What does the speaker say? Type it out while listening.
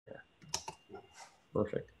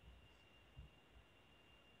Perfect.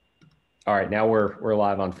 All right, now we're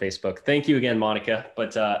live on Facebook. Thank you again, Monica.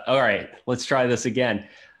 But all right, let's try this again.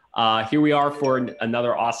 Here we are for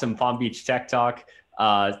another awesome Palm Beach Tech Talk.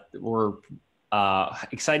 We're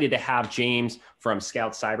excited to have James from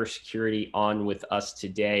SKOUT Cybersecurity on with us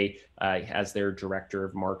today as their Director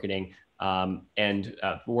of Marketing.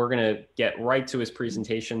 We're going to get right to his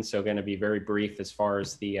presentation, so going to be very brief as far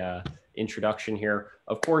as the introduction here.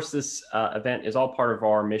 Of course, this event is all part of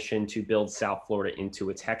our mission to build South Florida into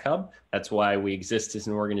a tech hub. That's why we exist as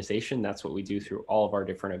an organization. That's what we do through all of our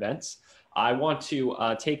different events. I want to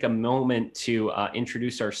take a moment to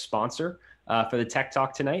introduce our sponsor for the Tech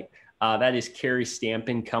Talk tonight. That is Carey Stamp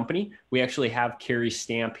 & Company. We actually have Carey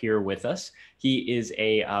Stamp here with us. He is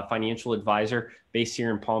a financial advisor based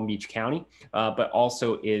here in Palm Beach County, but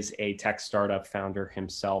also is a tech startup founder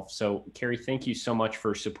himself. So Carey, thank you so much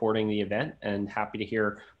for supporting the event, and happy to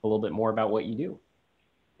hear a little bit more about what you do.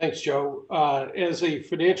 Thanks, Joe. As a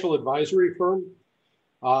financial advisory firm,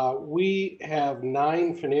 we have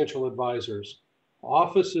 9 financial advisors,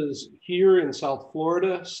 offices here in South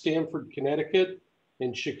Florida, Stamford, Connecticut,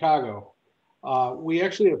 in Chicago. We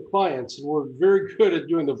actually have clients, and we're very good at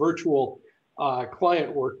doing the virtual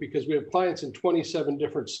client work because we have clients in 27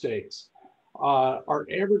 different states. Our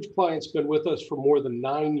average client's been with us for more than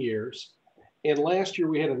 9 years. And last year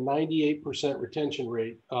we had a 98% retention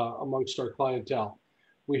rate amongst our clientele.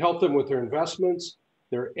 We help them with their investments,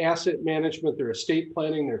 their asset management, their estate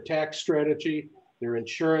planning, their tax strategy, their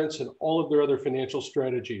insurance, and all of their other financial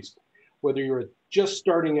strategies. Whether you're just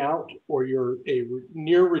starting out or you're a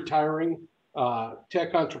near retiring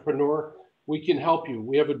tech entrepreneur, we can help you.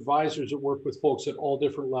 We have advisors that work with folks at all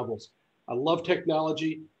different levels. I love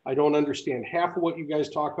technology. I don't understand half of what you guys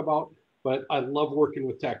talk about, but I love working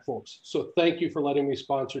with tech folks. So thank you for letting me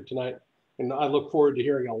sponsor tonight. And I look forward to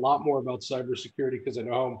hearing a lot more about cybersecurity because I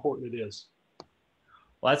know how important it is.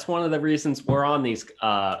 Well, that's one of the reasons we're on these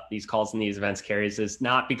calls and these events, Carey, is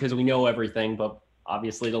not because we know everything, but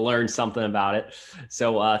obviously to learn something about it.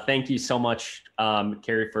 So thank you so much,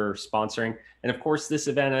 Carey, for sponsoring. And of course, this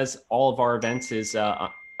event, as all of our events, is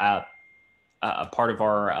a part of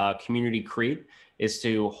our community creed, is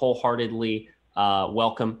to wholeheartedly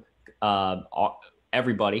welcome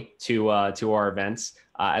everybody to our events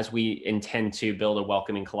as we intend to build a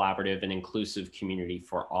welcoming, collaborative, and inclusive community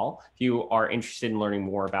for all. If you are interested in learning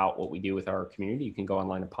more about what we do with our community, you can go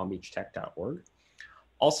online at palmbeachtech.org.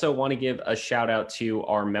 Also want to give a shout out to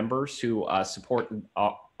our members who support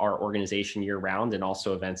our organization year round, and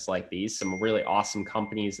also events like these. Some really awesome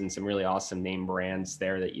companies and some really awesome name brands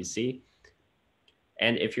there that you see.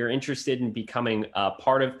 And if you're interested in becoming a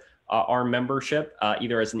part of our membership,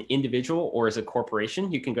 either as an individual or as a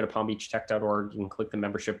corporation, you can go to palmbeachtech.org. You can click the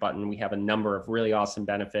membership button. We have a number of really awesome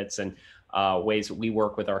benefits and ways that we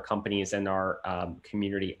work with our companies and our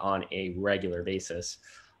community on a regular basis.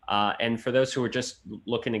 And for those who are just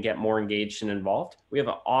looking to get more engaged and involved, we have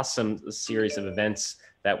an awesome series of events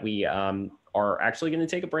that we are actually going to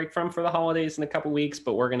take a break from for the holidays in a couple weeks,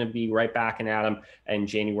 but we're going to be right back and at them in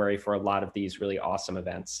January for a lot of these really awesome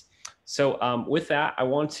events. So with that, I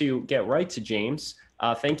want to get right to James.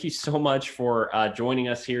 Thank you so much for joining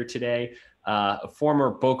us here today. A former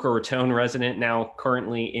Boca Raton resident, now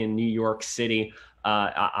currently in New York City.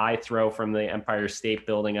 I throw from the Empire State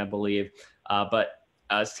Building, I believe. But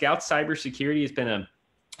SKOUT Cybersecurity has been a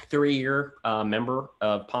 3-year member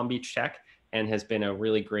of Palm Beach Tech and has been a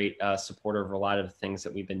really great supporter of a lot of the things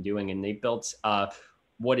that we've been doing. And they built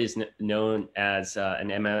what is known as an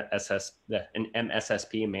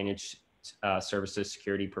MSSP, managed services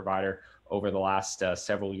security provider, over the last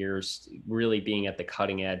several years, really being at the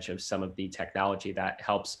cutting edge of some of the technology that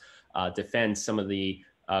helps defend some of the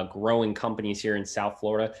growing companies here in South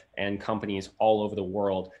Florida and companies all over the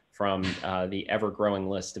world from the ever-growing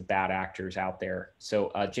list of bad actors out there.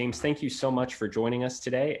 So James, thank you so much for joining us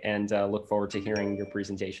today, and look forward to hearing your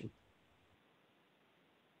presentation.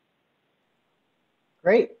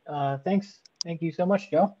 Great, thanks. Thank you so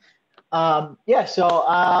much, Joe. Yeah, so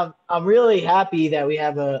I'm really happy that we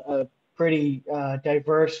have a pretty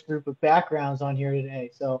diverse group of backgrounds on here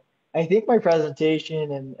today. So I think my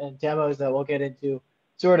presentation and demos that we'll get into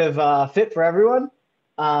sort of fit for everyone.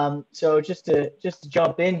 So just to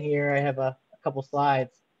jump in here, I have a couple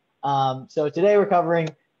slides. So today we're covering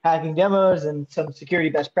hacking demos and some security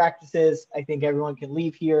best practices. I think everyone can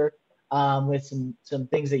leave here with some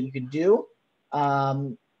things that you can do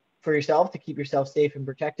for yourself to keep yourself safe and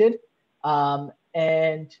protected.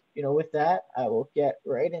 And with that, I will get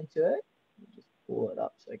right into it. Just pull it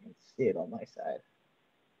up so I can see it on my side.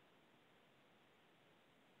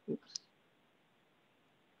 Oops.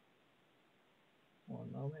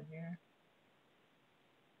 a moment here.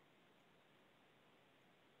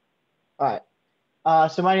 All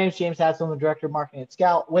right. So my name is James Hatzell. I'm the Director of Marketing at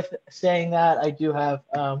Scout. With saying that, I do have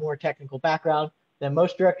a more technical background than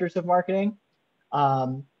most directors of marketing.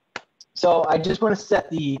 So I just want to set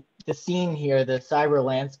the scene here, the cyber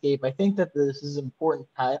landscape. I think that this is important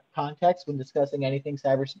context when discussing anything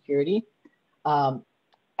cybersecurity.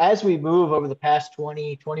 As we move over the past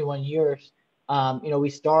 20, 21 years, we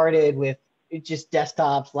started with just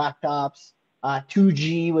desktops, laptops.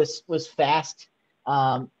 2G was fast.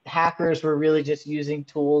 Hackers were really just using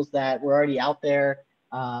tools that were already out there.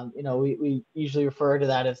 We usually refer to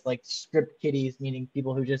that as like script kiddies, meaning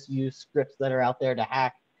people who just use scripts that are out there to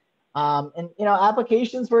hack.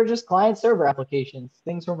 Applications were just client server applications.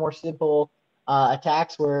 Things were more simple.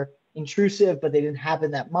 Attacks were intrusive, but they didn't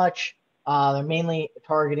happen that much. They're mainly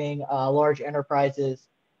targeting large enterprises.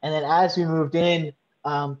 And then as we moved in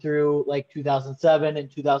through like 2007 and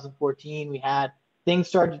 2014, we had things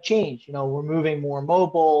started to change. We're moving more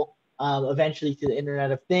mobile, eventually to the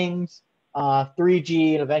Internet of Things,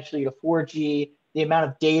 3G, and eventually to 4G. The amount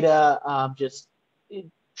of data just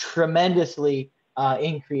tremendously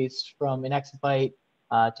increased from an exabyte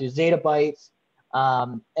to zettabytes.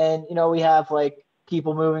 We have like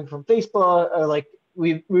people moving from Facebook, or like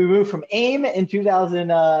we moved from AIM in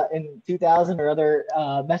 2000 or other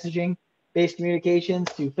messaging based communications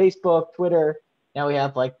to Facebook, Twitter. Now we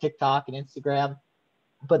have like TikTok and Instagram.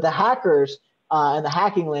 But the hackers and the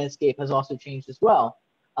hacking landscape has also changed as well.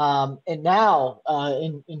 And now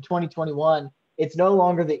in 2021, it's no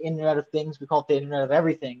longer the Internet of Things. We call it the Internet of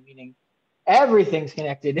Everything, meaning everything's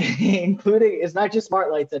connected, including, it's not just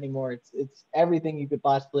smart lights anymore. It's everything you could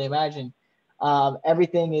possibly imagine.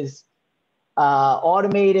 Everything is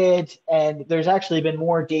automated, and there's actually been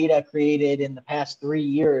more data created in the past 3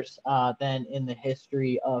 years than in the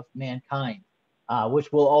history of mankind,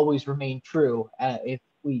 which will always remain true if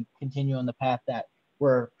we continue on the path that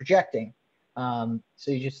we're projecting. So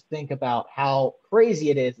you just think about how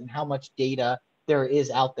crazy it is and how much data there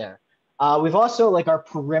is out there. We've also, like, our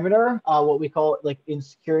perimeter, what we call it, like in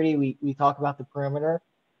security, we talk about the perimeter.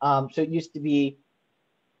 So it used to be,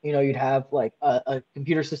 you'd have like a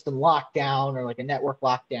computer system lockdown or like a network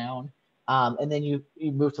lockdown. And then you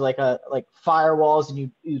move to like firewalls, and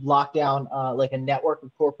you lock down like a network, a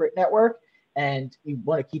corporate network, and you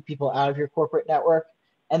want to keep people out of your corporate network.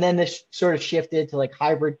 And then this sort of shifted to like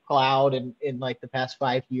hybrid cloud in like the past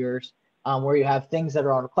 5 years, where you have things that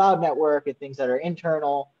are on a cloud network and things that are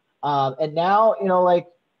internal. And now, like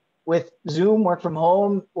with Zoom, work from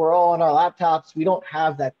home, we're all on our laptops. We don't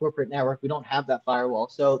have that corporate network. We don't have that firewall.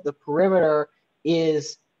 So the perimeter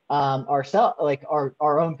is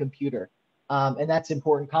our own computer. And that's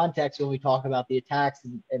important context when we talk about the attacks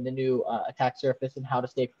and the new attack surface and how to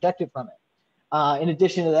stay protected from it. In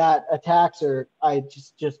addition to that, attacks are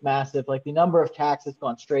just massive. Like the number of attacks has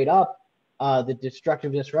gone straight up. The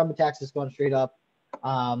destructiveness from attacks has gone straight up.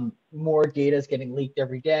 More data is getting leaked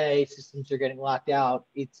every day. Systems are getting locked out.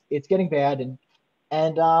 It's getting bad.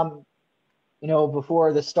 And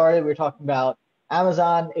before this started, we were talking about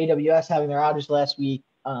Amazon, AWS having their outage last week.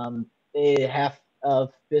 Half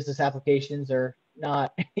of business applications are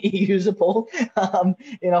not usable,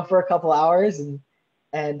 for a couple hours.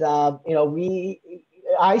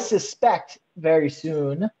 I suspect very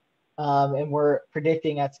soon, and we're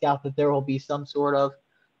predicting at Scout that there will be some sort of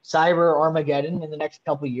cyber Armageddon in the next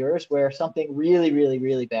couple of years, where something really, really,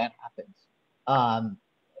 really bad happens on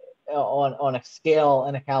a scale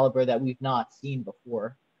and a caliber that we've not seen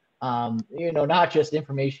before. Not just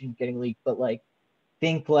information getting leaked, but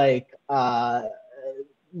think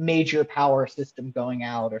major power system going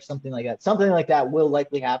out or something like that. Something like that will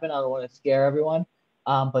likely happen. I don't want to scare everyone,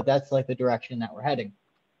 but that's like the direction that we're heading.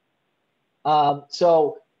 Now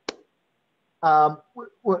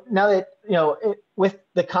that, with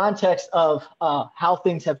the context of how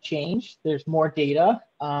things have changed, there's more data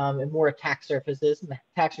and more attack surfaces, and the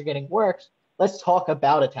attacks are getting worse. Let's talk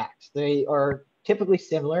about attacks. They are typically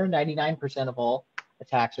similar. 99% of all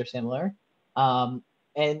attacks are similar.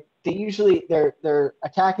 And they're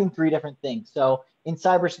attacking 3 different things. So in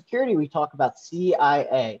cybersecurity, we talk about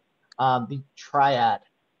CIA, the triad.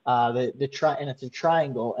 And it's a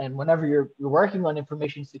triangle. And whenever you're working on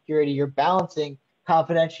information security, you're balancing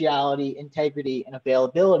confidentiality, integrity, and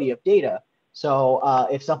availability of data. So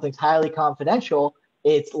if something's highly confidential,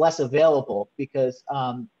 it's less available because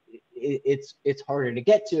it's harder to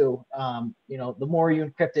get to. The more you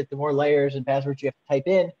encrypt it, the more layers and passwords you have to type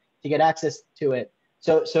in to get access to it.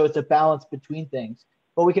 So it's a balance between things.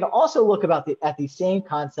 But we can also look at these same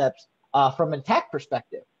concepts from an attack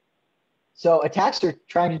perspective. So attacks are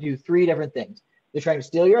trying to do 3 different things. They're trying to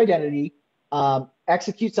steal your identity,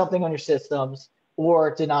 execute something on your systems,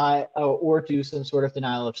 or deny or do some sort of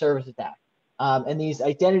denial of service attack. And these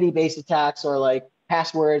identity-based attacks are like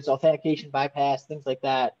passwords, authentication bypass, things like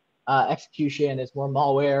that. Execution is more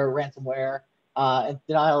malware, ransomware, and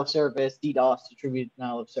denial of service, DDoS, distributed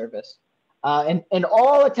denial of service. And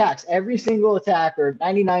all attacks, every single attack, or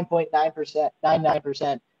 99.9%,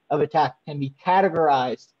 99% of attack can be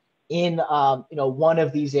categorized in one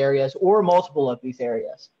of these areas or multiple of these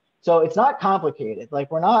areas. So it's not complicated.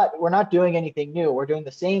 Like we're not doing anything new. We're doing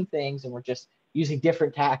the same things, and we're just using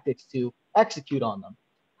different tactics to execute on them.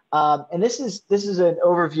 And this is an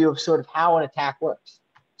overview of sort of how an attack works.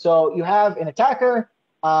 So you have an attacker,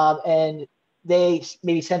 and they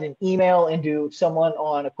maybe send an email into someone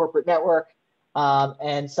on a corporate network,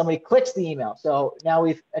 and somebody clicks the email. So now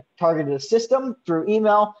we've targeted a system through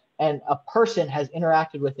email, and a person has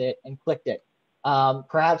interacted with it and clicked it.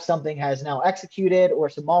 Perhaps something has now executed, or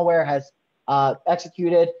some malware has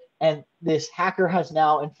executed, and this hacker has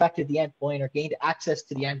now infected the endpoint or gained access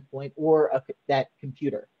to the endpoint or that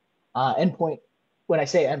computer. Endpoint, when I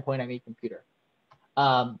say endpoint, I mean computer.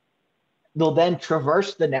 They'll then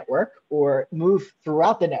traverse the network or move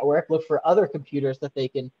throughout the network, look for other computers that they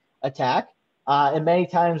can attack. And many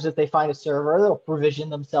times if they find a server, they'll provision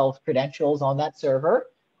themselves credentials on that server,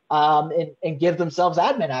 and give themselves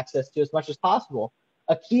admin access to as much as possible.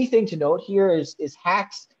 A key thing to note here is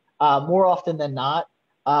hacks, more often than not,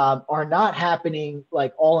 are not happening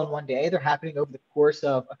like all in one day. They're happening over the course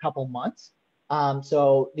of a couple months.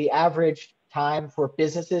 So the average time for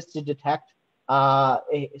businesses to detect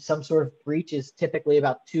some sort of breach is typically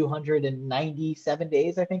about 297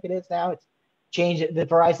 days, I think it is now. It's changed. The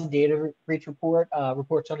Verizon Data Breach Report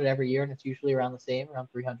reports on it every year, and it's usually around the same, around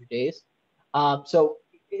 300 days. So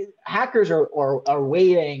hackers are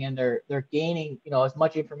waiting, and they're gaining as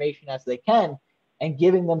much information as they can and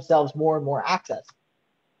giving themselves more and more access.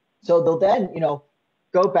 So they'll then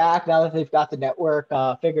go back now that they've got the network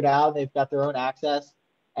figured out, they've got their own access,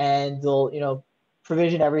 and they'll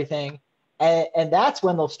provision everything, and that's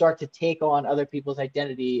when they'll start to take on other people's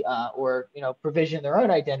identity, or provision their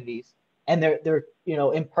own identities, and they're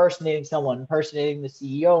impersonating someone, impersonating the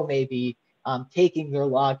CEO, maybe taking their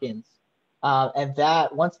logins. And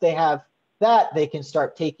that once they have that, they can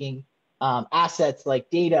start taking assets like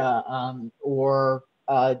data, or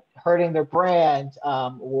hurting their brand,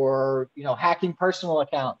 or hacking personal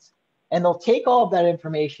accounts. And they'll take all of that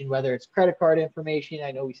information, whether it's credit card information.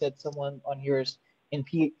 I know we said someone on here is in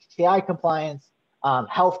PCI compliance,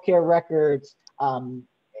 healthcare records,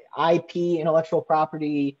 IP, intellectual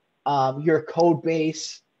property, your code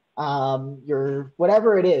base, your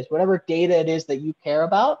whatever it is, whatever data it is that you care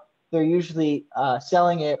about. They're usually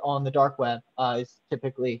selling it on the dark web, is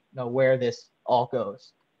typically where this all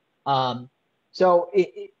goes. So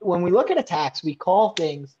when we look at attacks, we call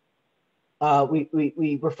things,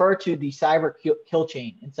 we refer to the cyber kill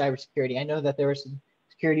chain in cybersecurity. I know that there are some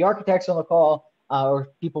security architects on the call, or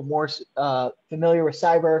people more familiar with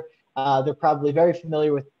cyber. They're probably very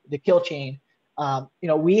familiar with the kill chain.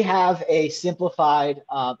 We have a simplified,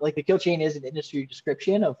 like the kill chain is an industry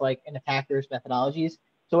description of like an attacker's methodologies.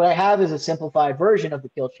 So what I have is a simplified version of the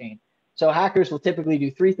kill chain. So hackers will typically do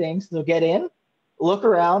three things. They'll get in, look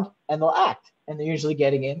around, and they'll act. And they're usually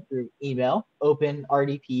getting in through email, open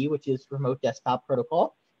RDP, which is remote desktop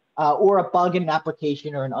protocol, or a bug in an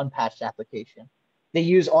application or an unpatched application. They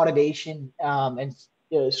use automation and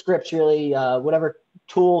scripts, really, whatever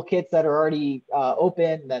toolkits that are already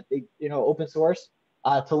open, that they open source,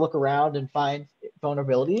 to look around and find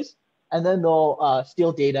vulnerabilities. And then they'll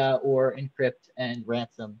steal data or encrypt and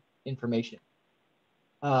ransom information.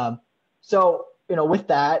 So with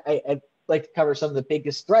that, I'd like to cover some of the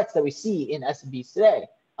biggest threats that we see in SMBs today.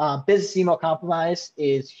 Business email compromise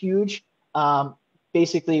is huge.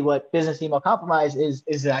 Basically, what business email compromise is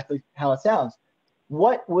exactly how it sounds.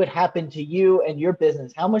 What would happen to you and your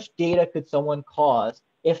business? How much data could someone cause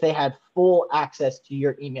if they had full access to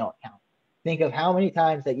your email account? Think of how many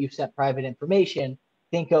times that you've sent private information.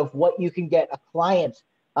 Think of what you can get a client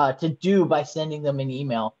to do by sending them an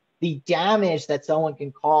email. The damage that someone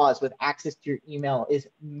can cause with access to your email is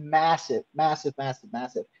massive, massive, massive,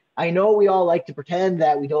 massive. I know we all like to pretend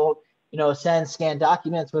that we don't, send scanned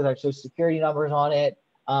documents with our social security numbers on it,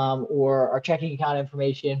 or our checking account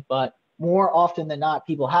information, but more often than not,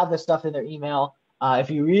 people have this stuff in their email.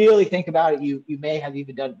 If you really think about it, you may have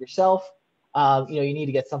even done it yourself. You need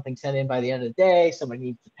to get something sent in by the end of the day. Somebody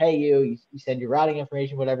needs to pay you. You send your routing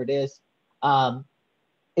information, whatever it is.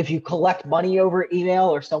 If you collect money over email,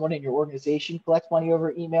 or someone in your organization collects money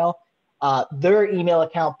over email, their email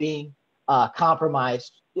account being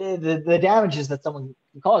compromised the damages that someone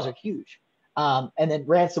can cause are huge. And then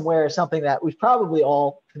ransomware is something that we're probably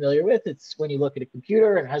all familiar with. It's when you look at a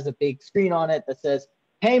computer and it has a big screen on it that says,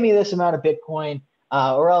 pay me this amount of Bitcoin,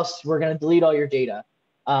 or else we're going to delete all your data.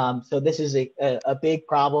 So this is a big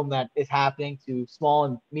problem that is happening to small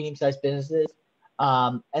and medium-sized businesses.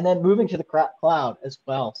 And then moving to the cloud as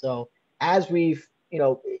well. So as we've,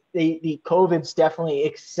 the COVID's definitely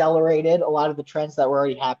accelerated a lot of the trends that were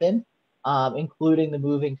already happened, including the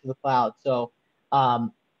moving to the cloud. So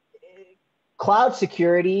cloud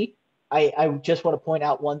security, I just want to point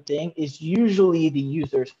out one thing, is usually the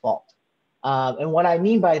user's fault. And what I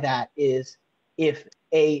mean by that is if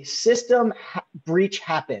a system breach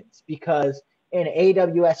happens because an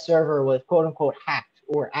AWS server was quote unquote hacked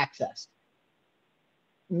or accessed,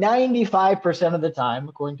 95% of the time,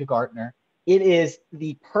 according to Gartner, it is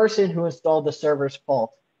the person who installed the server's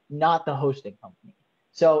fault, not the hosting company.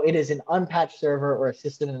 So it is an unpatched server or a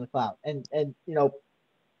system in the cloud. And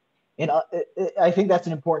I think that's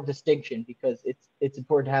an important distinction because it's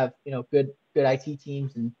important to have good IT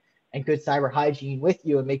teams and good cyber hygiene with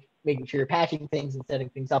you and making sure you're patching things and setting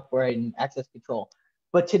things up right and access control.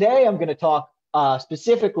 But today I'm going to talk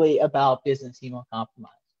specifically about business email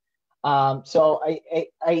compromise. So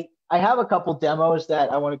I have a couple demos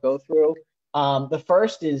that I want to go through. The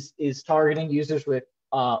first is targeting users with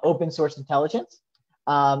open source intelligence.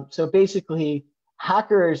 So basically,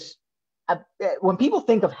 hackers, when people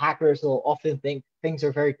think of hackers, they'll often think things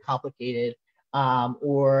are very complicated,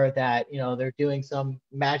 or that they're doing some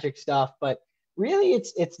magic stuff. But really,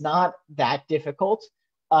 it's not that difficult.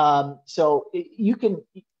 So you can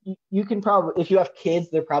probably, if you have kids,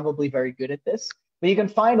 they're probably very good at this. But you can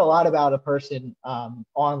find a lot about a person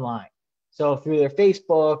online. So through their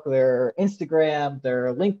Facebook, their Instagram,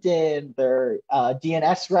 their LinkedIn, their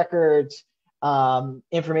DNS records,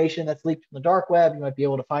 information that's leaked from the dark web, you might be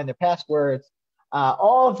able to find their passwords.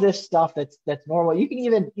 All of this stuff that's normal. You can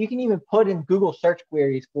even put in Google search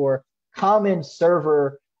queries for common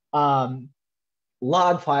server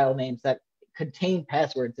log file names that contain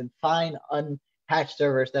passwords and find unpatched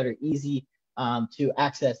servers that are easy to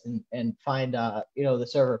access and find the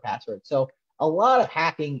server password. So a lot of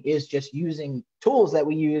hacking is just using tools that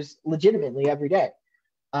we use legitimately every day.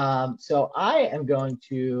 So I am going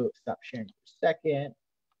to stop sharing for a second,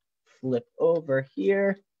 flip over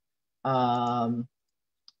here, and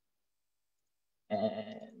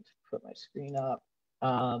put my screen up.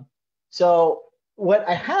 So what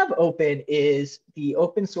I have open is the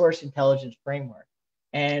open source intelligence framework.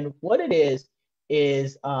 And what it is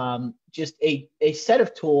just a set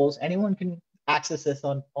of tools. Anyone can access this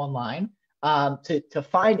online to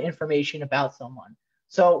find information about someone.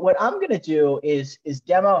 So what I'm going to do is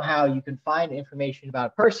demo how you can find information about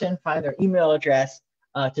a person, find their email address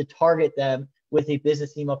to target them with a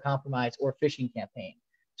business email compromise or phishing campaign.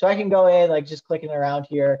 So I can go in, like just clicking around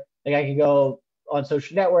here, like I can go on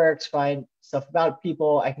social networks, find stuff about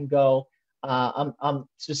people. I can go, I'm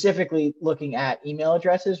specifically looking at email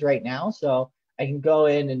addresses right now. So I can go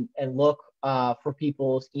in and look for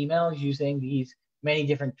people's emails using these many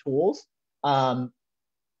different tools.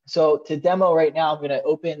 So to demo right now, I'm going to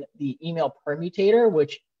open the email permutator,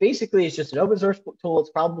 which basically is just an open source tool. It's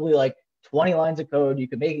probably like 20 lines of code. You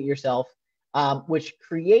can make it yourself, which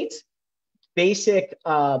creates basic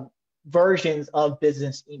versions of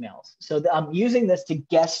business emails. So I'm using this to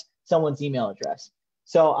guess someone's email address.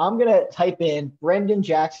 So I'm going to type in Brendan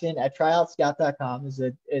Jackson at tryoutscout.com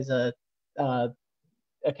is a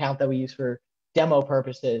account that we use for demo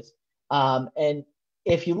purposes. And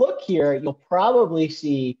if you look here, you'll probably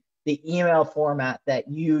see the email format that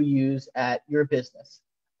you use at your business.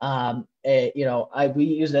 We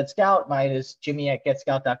use it at Scout. Mine is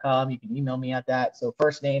jimmy@getscout.com. You can email me at that. So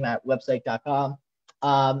first name at website.com.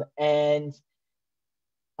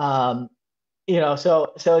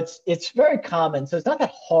 So it's very common. So it's not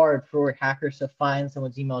that hard for hackers to find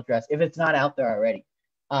someone's email address if it's not out there already.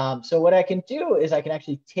 So what I can do is I can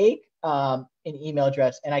actually take an email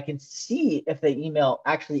address and I can see if the email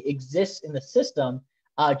actually exists in the system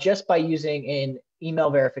just by using an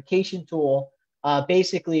email verification tool.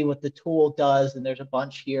 Basically what the tool does, and there's a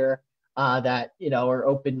bunch here that are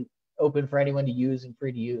open for anyone to use and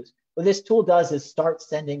free to use. What this tool does is start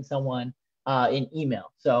sending someone an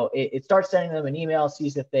email. So it starts sending them an email,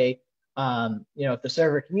 sees if they, if the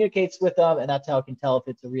server communicates with them, and that's how it can tell if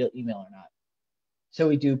it's a real email or not. So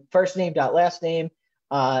we do first name dot last name.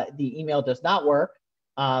 The email does not work.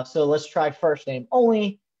 So let's try first name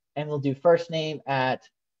only, and we'll do first name at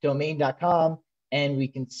domain.com. And we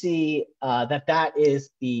can see that is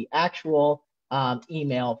the actual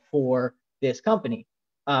email for this company,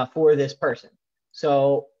 for this person.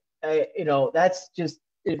 So, that's just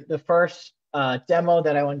the first demo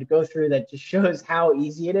that I wanted to go through that just shows how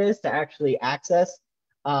easy it is to actually access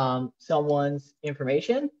someone's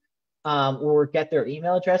information or get their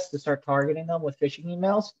email address to start targeting them with phishing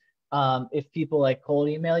emails. If people like cold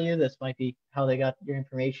email you, this might be how they got your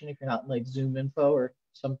information if you're not in like Zoom info or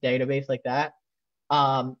some database like that.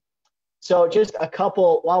 So just a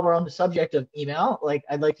couple, while we're on the subject of email, like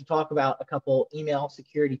I'd like to talk about a couple email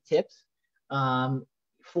security tips.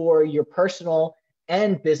 For your personal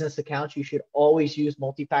and business accounts, you should always use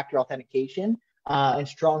multi-factor authentication and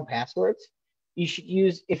strong passwords. You should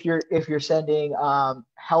use, if you're sending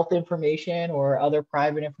health information or other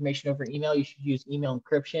private information over email, you should use email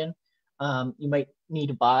encryption. You might need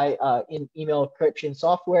to buy in email encryption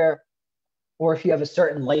software, or if you have a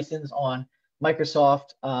certain license on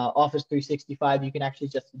Microsoft Office 365, you can actually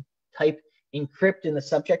just type encrypt in the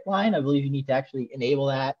subject line. I believe you need to actually enable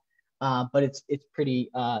that, but it's pretty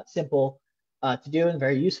simple to do and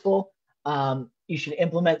very useful. You should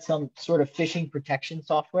implement some sort of phishing protection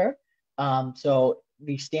software. So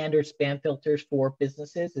the standard spam filters for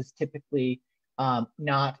businesses is typically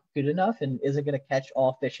not good enough and isn't going to catch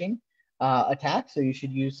all phishing attacks. So you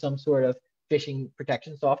should use some sort of phishing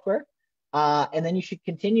protection software. And then you should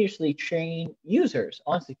continuously train users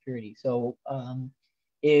on security. So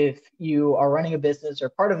if you are running a business or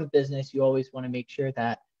part of a business, you always want to make sure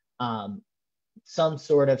that some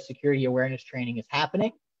sort of security awareness training is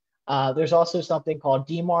happening. There's also something called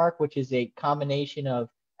DMARC, which is a combination of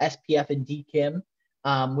SPF and DKIM,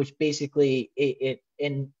 which basically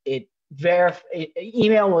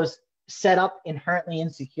email was set up inherently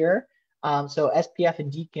insecure. So SPF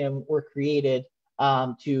and DKIM were created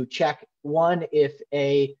to check, one, if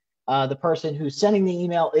the person who's sending the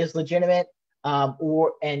email is legitimate,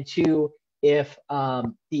 and two, if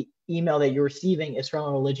the email that you're receiving is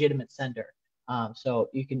from a legitimate sender. So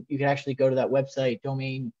you can actually go to that website,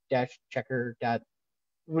 domain-checker.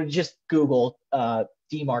 Just Google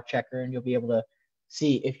DMARC checker, and you'll be able to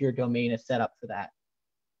see if your domain is set up for that.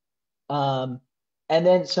 And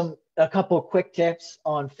then a couple of quick tips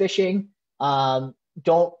on phishing.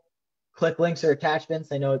 Don't click links or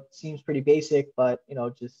attachments. I know it seems pretty basic, but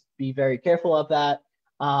just be very careful of that.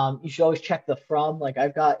 You should always check the from. Like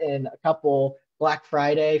I've gotten a couple Black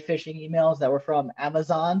Friday phishing emails that were from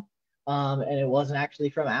Amazon, and it wasn't actually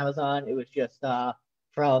from Amazon. It was just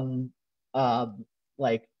from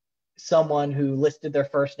like someone who listed their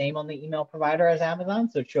first name on the email provider as Amazon,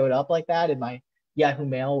 so it showed up like that in my Yahoo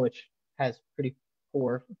Mail, which has pretty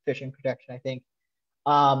poor phishing protection, I think.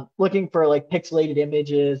 Looking for like pixelated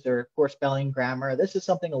images or poor spelling, grammar. This is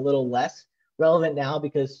something a little less relevant now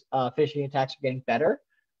because phishing attacks are getting better,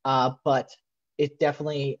 but it's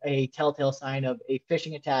definitely a telltale sign of a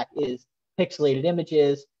phishing attack is pixelated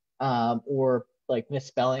images or like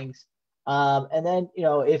misspellings. And then,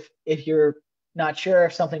 if you're not sure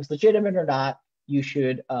if something's legitimate or not, you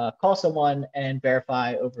should call someone and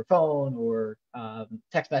verify over phone or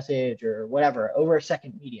text message or whatever over a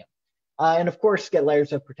second medium. And of course, get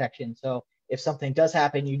layers of protection. So if something does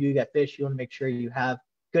happen, you do get phished, you want to make sure you have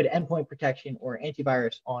good endpoint protection or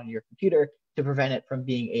antivirus on your computer to prevent it from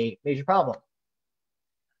being a major problem.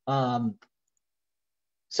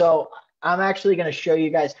 So I'm actually going to show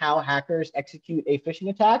you guys how hackers execute a phishing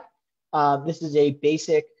attack. This is a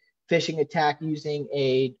basic phishing attack using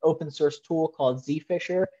an open source tool called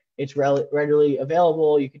Zphisher. It's readily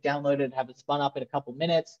available. You can download it and have it spun up in a couple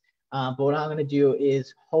minutes. But what I'm going to do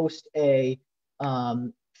is host a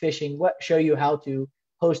show you how to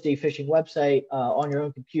host a phishing website on your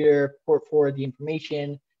own computer, port forward the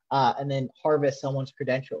information, and then harvest someone's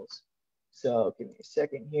credentials. So give me a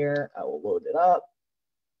second here. I will load it up.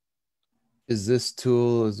 Is this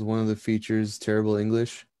tool, is one of the features, terrible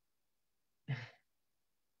English?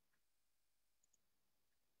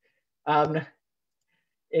 It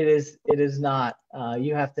is not.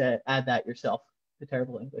 You have to add that yourself, the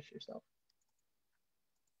terrible English yourself.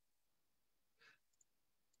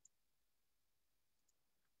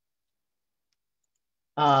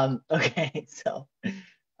 Okay, so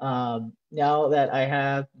now that I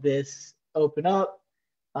have this open up,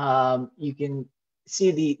 you can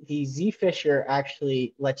see the Zphisher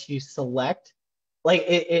actually lets you select, like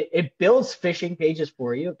it builds phishing pages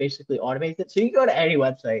for you. It basically automates it. So you go to any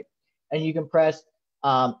website and you can press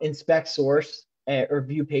inspect source or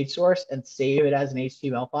view page source and save it as an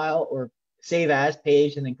HTML file, or save as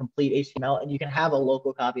page and then complete HTML, and you can have a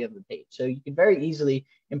local copy of the page. So you can very easily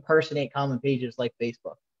impersonate common pages like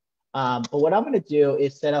Facebook. But what I'm going to do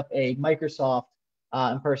is set up a Microsoft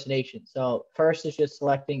impersonation. So first is just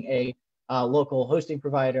selecting a local hosting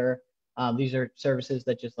provider. These are services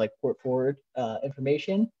that just like port forward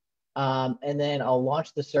information. And then I'll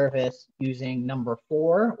launch the service using number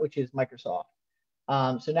 4, which is Microsoft.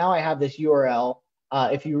 So now I have this URL.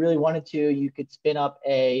 If you really wanted to, you could spin up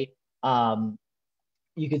another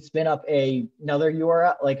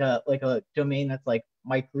URL, like a domain that's like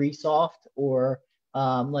Microsoft, or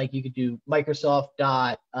like you could do Microsoft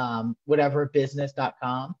dot whatever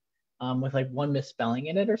business.com with like one misspelling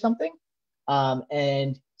in it or something.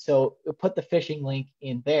 And so you'll put the phishing link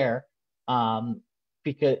in there,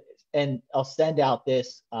 and I'll send out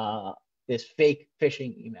this this fake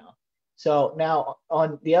phishing email. So now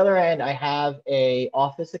on the other end, I have a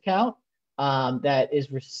Office account that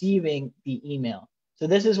is receiving the email. So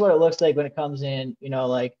this is what it looks like when it comes in. You know,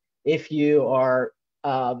 like if you are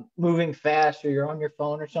moving fast or you're on your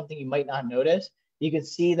phone or something, you might not notice. You can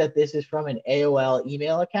see that this is from an AOL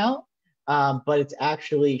email account, but it's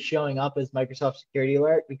actually showing up as Microsoft Security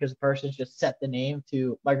Alert because the person's just set the name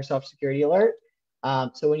to Microsoft Security Alert.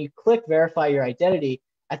 So when you click verify your identity,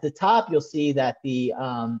 at the top, you'll see that the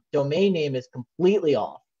domain name is completely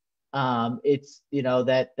off. It's, you know,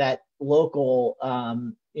 that local,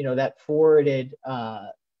 you know, that forwarded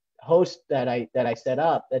host that I set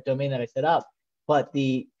up, that domain that I set up, but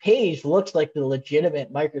the page looks like the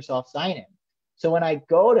legitimate Microsoft sign-in. So when I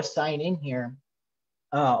go to sign in here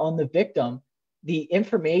on the victim, the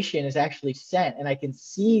information is actually sent, and I can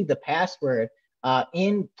see the password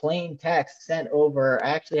in plain text sent over.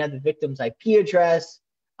 I actually have the victim's IP address.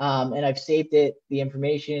 And I've saved it, the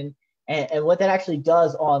information. And what that actually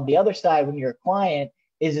does on the other side when you're a client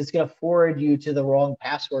is it's going to forward you to the wrong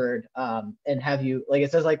password and have you, like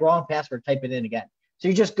it says, like wrong password, type it in again. So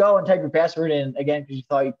you just go and type your password in again because you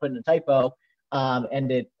thought you put in a typo, and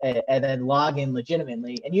then log in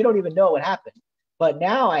legitimately, and you don't even know what happened. But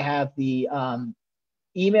now I have the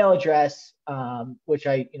email address, which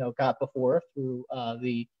I got before through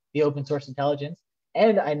the open source intelligence.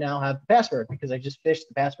 And I now have the password because I just fished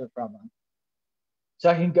the password from them. So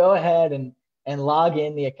I can go ahead and log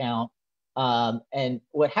in the account. And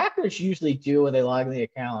what hackers usually do when they log in the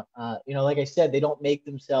account, like I said, they don't make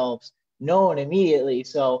themselves known immediately.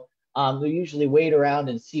 So they usually wait around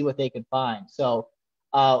and see what they can find. So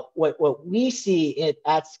what we see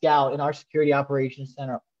at SKOUT in our security operations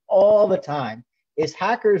center all the time is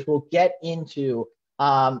hackers will get into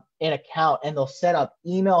an account and they'll set up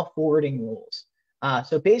email forwarding rules.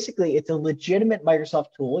 So basically, it's a legitimate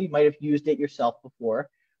Microsoft tool. You might have used it yourself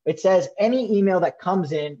before. It says any email that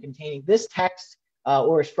comes in containing this text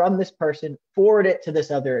or is from this person, forward it to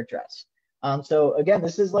this other address. So again,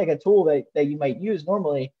 this is like a tool that you might use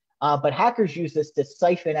normally, but hackers use this to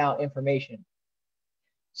siphon out information.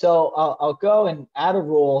 So I'll go and add a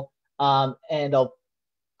rule, and I'll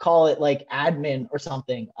call it like admin or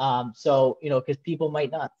something. So because people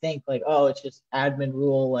might not think like, oh, it's just admin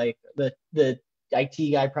rule, like the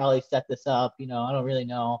IT guy probably set this up, I don't really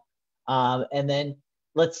know. And then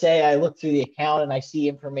let's say I look through the account and I see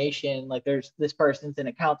information like there's this person's in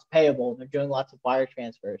accounts payable and they're doing lots of wire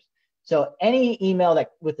transfers. So any email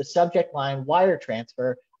that with the subject line wire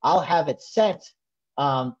transfer, I'll have it sent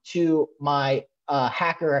to my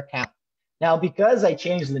hacker account. Now, because I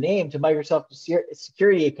changed the name to Microsoft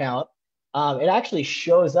Security account, it actually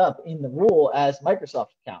shows up in the rule as Microsoft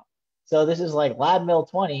account. So this is like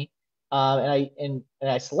LabMill20. And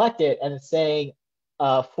I select it and it's saying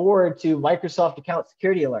forward to Microsoft account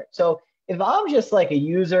security alert. So if I'm just like a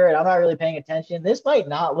user and I'm not really paying attention, this might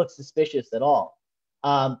not look suspicious at all.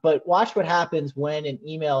 But watch what happens when an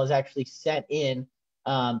email is actually sent in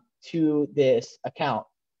to this account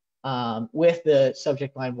with the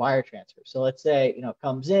subject line wire transfer. So let's say, it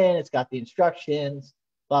comes in, it's got the instructions,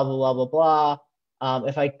 blah, blah, blah, blah, blah.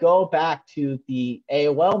 If I go back to the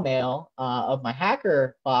AOL mail of my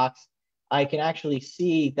hacker box, I can actually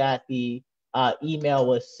see that the email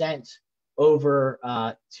was sent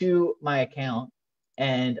over to my account,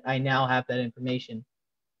 and I now have that information.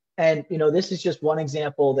 And this is just one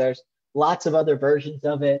example. There's lots of other versions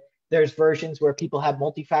of it. There's versions where people have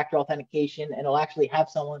multi-factor authentication, and it'll actually have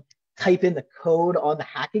someone type in the code on the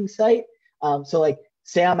hacking site. So like,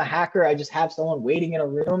 say I'm a hacker, I just have someone waiting in a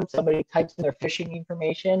room, somebody types in their phishing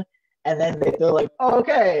information, and then they're like, oh,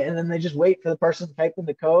 okay. And then they just wait for the person to type in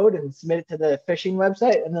the code and submit it to the phishing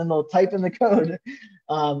website, and then they'll type in the code.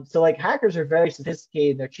 So like, hackers are very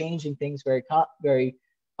sophisticated. They're changing things very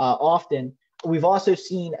often. We've also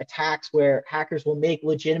seen attacks where hackers will make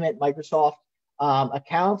legitimate Microsoft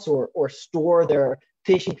accounts or store their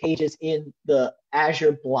phishing pages in the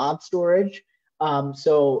Azure blob storage.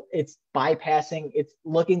 So it's bypassing, it's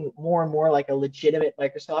looking more and more like a legitimate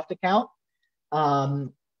Microsoft account.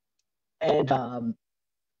 And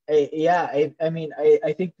I mean,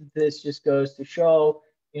 I think that this just goes to show,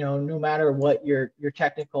 no matter what your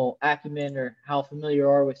technical acumen or how familiar you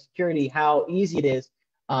are with security, how easy it is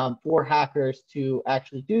for hackers to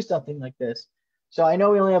actually do something like this. So I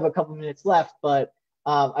know we only have a couple minutes left, but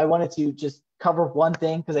I wanted to just cover one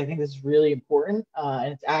thing because I think this is really important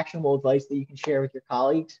and it's actionable advice that you can share with your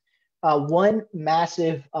colleagues. One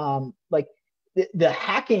massive, like the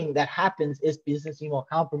hacking that happens is business email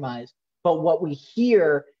compromise. But what we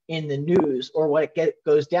hear in the news or what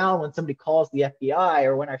goes down when somebody calls the FBI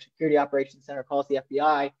or when our security operations center calls the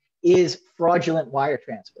FBI is fraudulent wire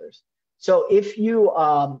transfers. So if you,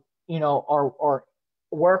 are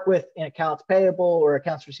work with an accounts payable or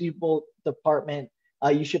accounts receivable department,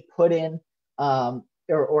 you should put in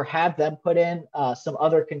or have them put in some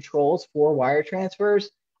other controls for wire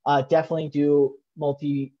transfers. Definitely do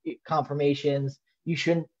multi confirmations. You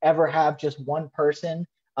shouldn't ever have just one person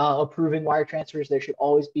approving wire transfers. There should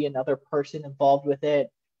always be another person involved with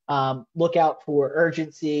it. Look out for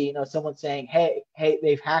urgency. Someone saying, hey,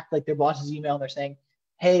 they've hacked like their boss's email and they're saying,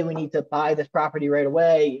 hey, we need to buy this property right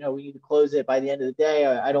away. We need to close it by the end of the day.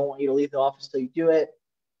 I don't want you to leave the office till you do it.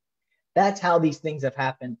 That's how these things have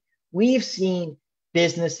happened. We've seen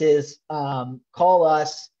businesses call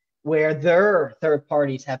us where their third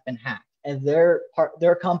parties have been hacked and their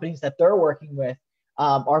companies that they're working with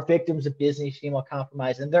are victims of business email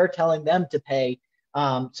compromise, and they're telling them to pay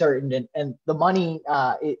certain, and the money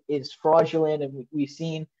is fraudulent, and we've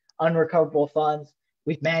seen unrecoverable funds.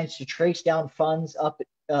 We've managed to trace down funds up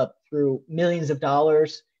through millions of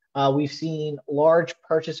dollars. We've seen large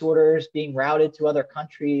purchase orders being routed to other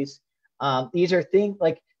countries. These are things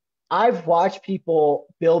like I've watched people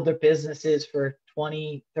build their businesses for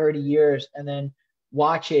 20, 30 years and then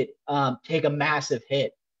watch it take a massive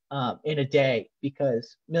hit in a day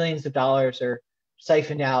because millions of dollars are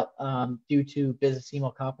siphoned out due to business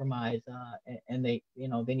email compromise, and they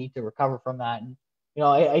need to recover from that. And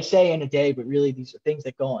I say in a day, but really these are things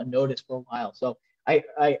that go unnoticed for a while. So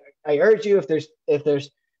I urge you, if there's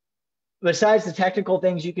besides the technical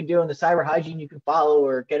things you can do and the cyber hygiene you can follow,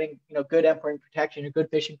 or getting good endpoint protection or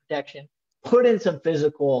good phishing protection, put in some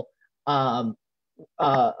physical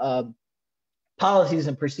policies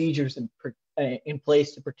and procedures in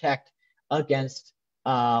place to protect against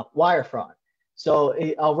wire fraud. So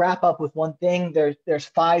I'll wrap up with one thing. There's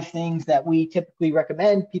 5 things that we typically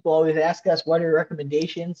recommend. People always ask us, what are your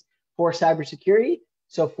recommendations for cybersecurity?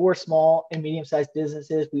 So for small and medium-sized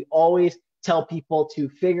businesses, we always tell people to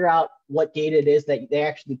figure out what data it is that they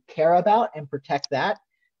actually care about and protect that.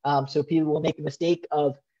 So people will make a mistake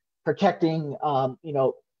of protecting,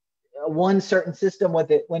 one certain system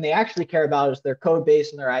when they actually care about is their code base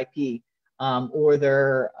and their IP, or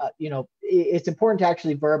their, it's important to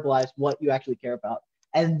actually verbalize what you actually care about,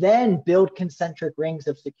 and then build concentric rings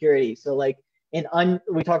of security. So like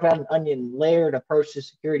we talked about an onion layered approach to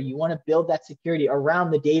security. You want to build that security around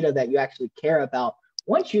the data that you actually care about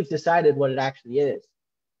once you've decided what it actually is.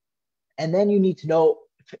 And then you need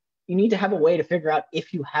to have a way to figure out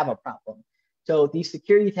if you have a problem. So these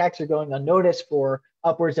security attacks are going unnoticed for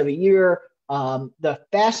upwards of a year. The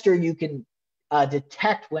faster you can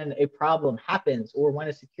detect when a problem happens or when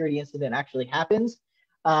a security incident actually happens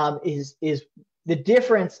is the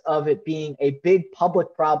difference of it being a big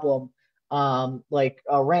public problem, like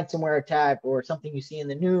a ransomware attack or something you see in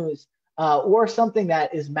the news, or something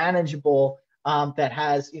that is manageable, that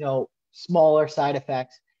has smaller side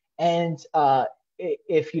effects. And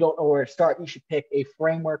if you don't know where to start, you should pick a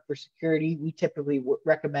framework for security. We typically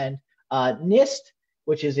recommend NIST,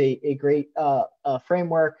 which is a great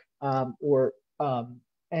framework,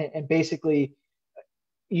 and basically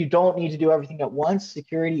you don't need to do everything at once.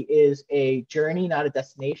 Security is a journey, not a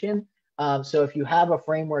destination. So if you have a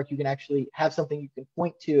framework, you can actually have something you can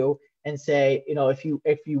point to and say,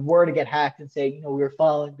 if you were to get hacked, and say, we were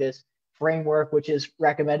following this framework, which is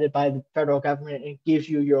recommended by the federal government, and it gives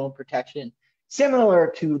you your own protection.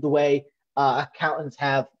 Similar to the way accountants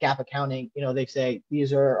have gap accounting, they say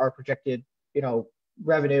these are our projected,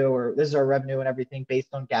 revenue, or this is our revenue and everything based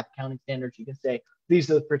on gap accounting standards. You can say these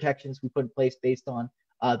are the protections we put in place based on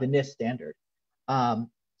the NIST standard.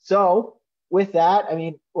 So with that, I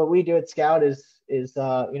mean, what we do at SKOUT is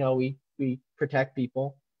we protect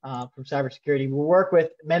people from cybersecurity. We work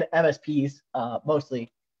with MSPs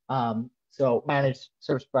mostly. So managed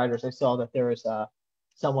service providers. I saw that there was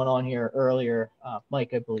someone on here earlier,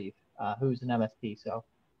 Mike, I believe, who's an MSP. So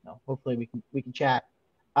hopefully we can chat.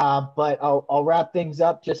 But I'll wrap things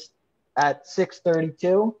up just at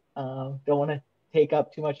 6:32. Don't want to take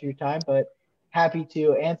up too much of your time, but happy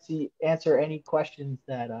to answer any questions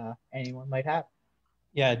that anyone might have.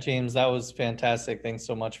 Yeah, James, that was fantastic. Thanks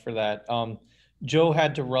so much for that. Joe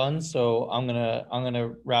had to run, so I'm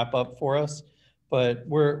gonna wrap up for us. But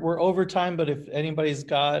we're over time. But if anybody's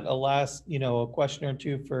got a last, a question or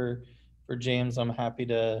two for James, I'm happy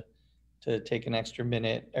to take an extra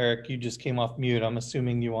minute. Eric, you just came off mute. I'm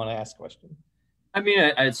assuming you want to ask a question. I mean,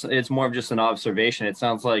 it's more of just an observation. It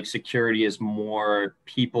sounds like security is more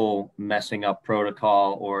people messing up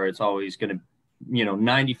protocol, or it's always going to,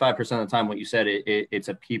 95% of the time, what you said, it's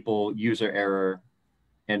a people user error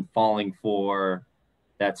and falling for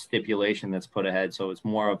that stipulation that's put ahead. So it's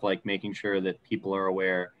more of like making sure that people are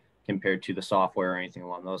aware compared to the software or anything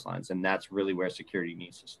along those lines. And that's really where security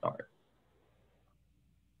needs to start.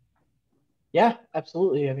 Yeah,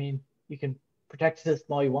 absolutely. I mean, you can protect the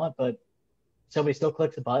system all you want, but somebody still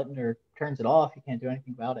clicks a button or turns it off, you can't do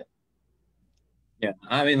anything about it. Yeah,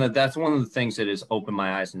 I mean that's one of the things that has opened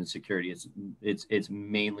my eyes into security. It's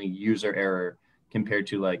mainly user error compared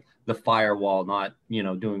to like the firewall not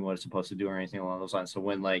doing what it's supposed to do or anything along those lines. So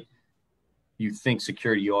when like you think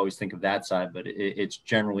security, you always think of that side, but it's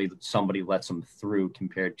generally somebody lets them through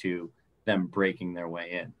compared to them breaking their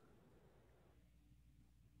way in.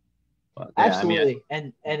 But, yeah, absolutely, I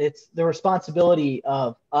mean, and it's the responsibility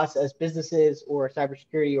of us as businesses or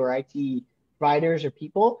cybersecurity or IT providers or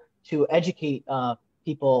people to educate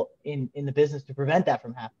people in the business to prevent that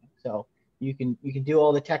from happening. So you can do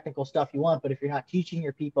all the technical stuff you want, but if you're not teaching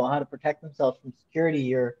your people how to protect themselves from security,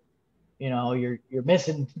 you're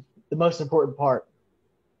missing the most important part.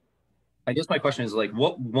 I guess my question is like,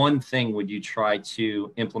 what one thing would you try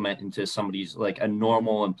to implement into somebody's like a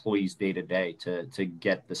normal employee's day to day to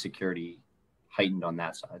get the security heightened on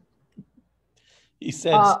that side? He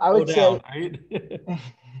said, I would down, say,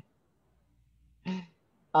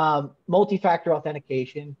 right? Multi-factor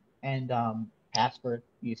authentication and password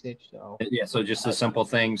usage. So yeah, so just the simple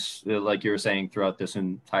things like you were saying throughout this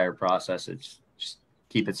entire process. It's just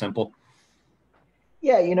keep it simple.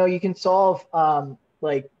 Yeah, you can solve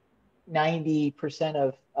like 90%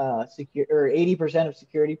 of secure or 80% of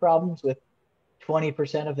security problems with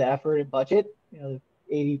 20% of the effort and budget. The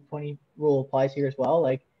 80-20 rule applies here as well.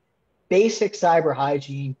 Like basic cyber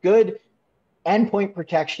hygiene, good endpoint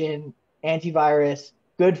protection, antivirus,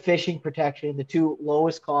 good phishing protection, the two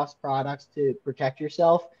lowest cost products to protect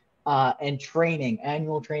yourself, and training,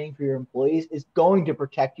 annual training for your employees is going to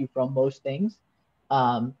protect you from most things.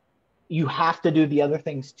 You have to do the other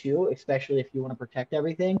things too, especially if you want to protect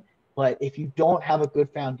everything. But if you don't have a good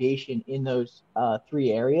foundation in those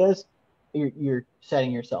three areas, you're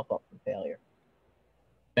setting yourself up for failure.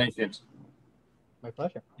 Thanks, James. My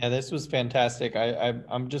pleasure. Yeah, this was fantastic.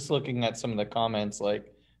 I'm just looking at some of the comments,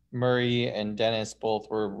 like Murray and Dennis both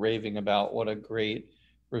were raving about what a great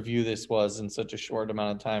review this was in such a short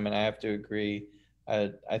amount of time. And I have to agree.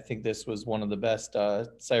 I think this was one of the best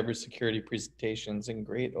cybersecurity presentations and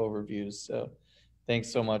great overviews. So thanks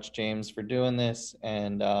so much, James, for doing this.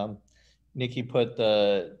 And Nikki put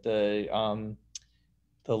the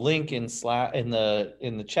link in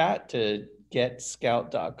the chat to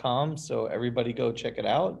getscout.com. So everybody go check it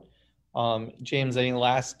out. James, any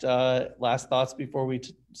last thoughts before we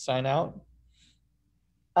sign out?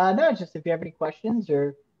 No, just if you have any questions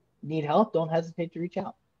or need help, don't hesitate to reach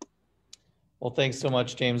out. Well, thanks so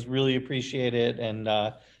much, James. Really appreciate it. And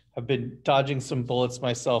I've been dodging some bullets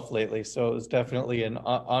myself lately. So it was definitely an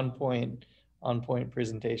on point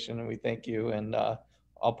presentation. And we thank you. And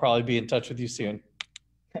I'll probably be in touch with you soon.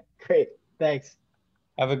 Great. Thanks.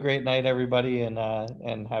 Have a great night, everybody, and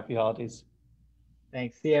happy holidays.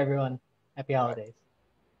 Thanks. See you, everyone. Happy holidays.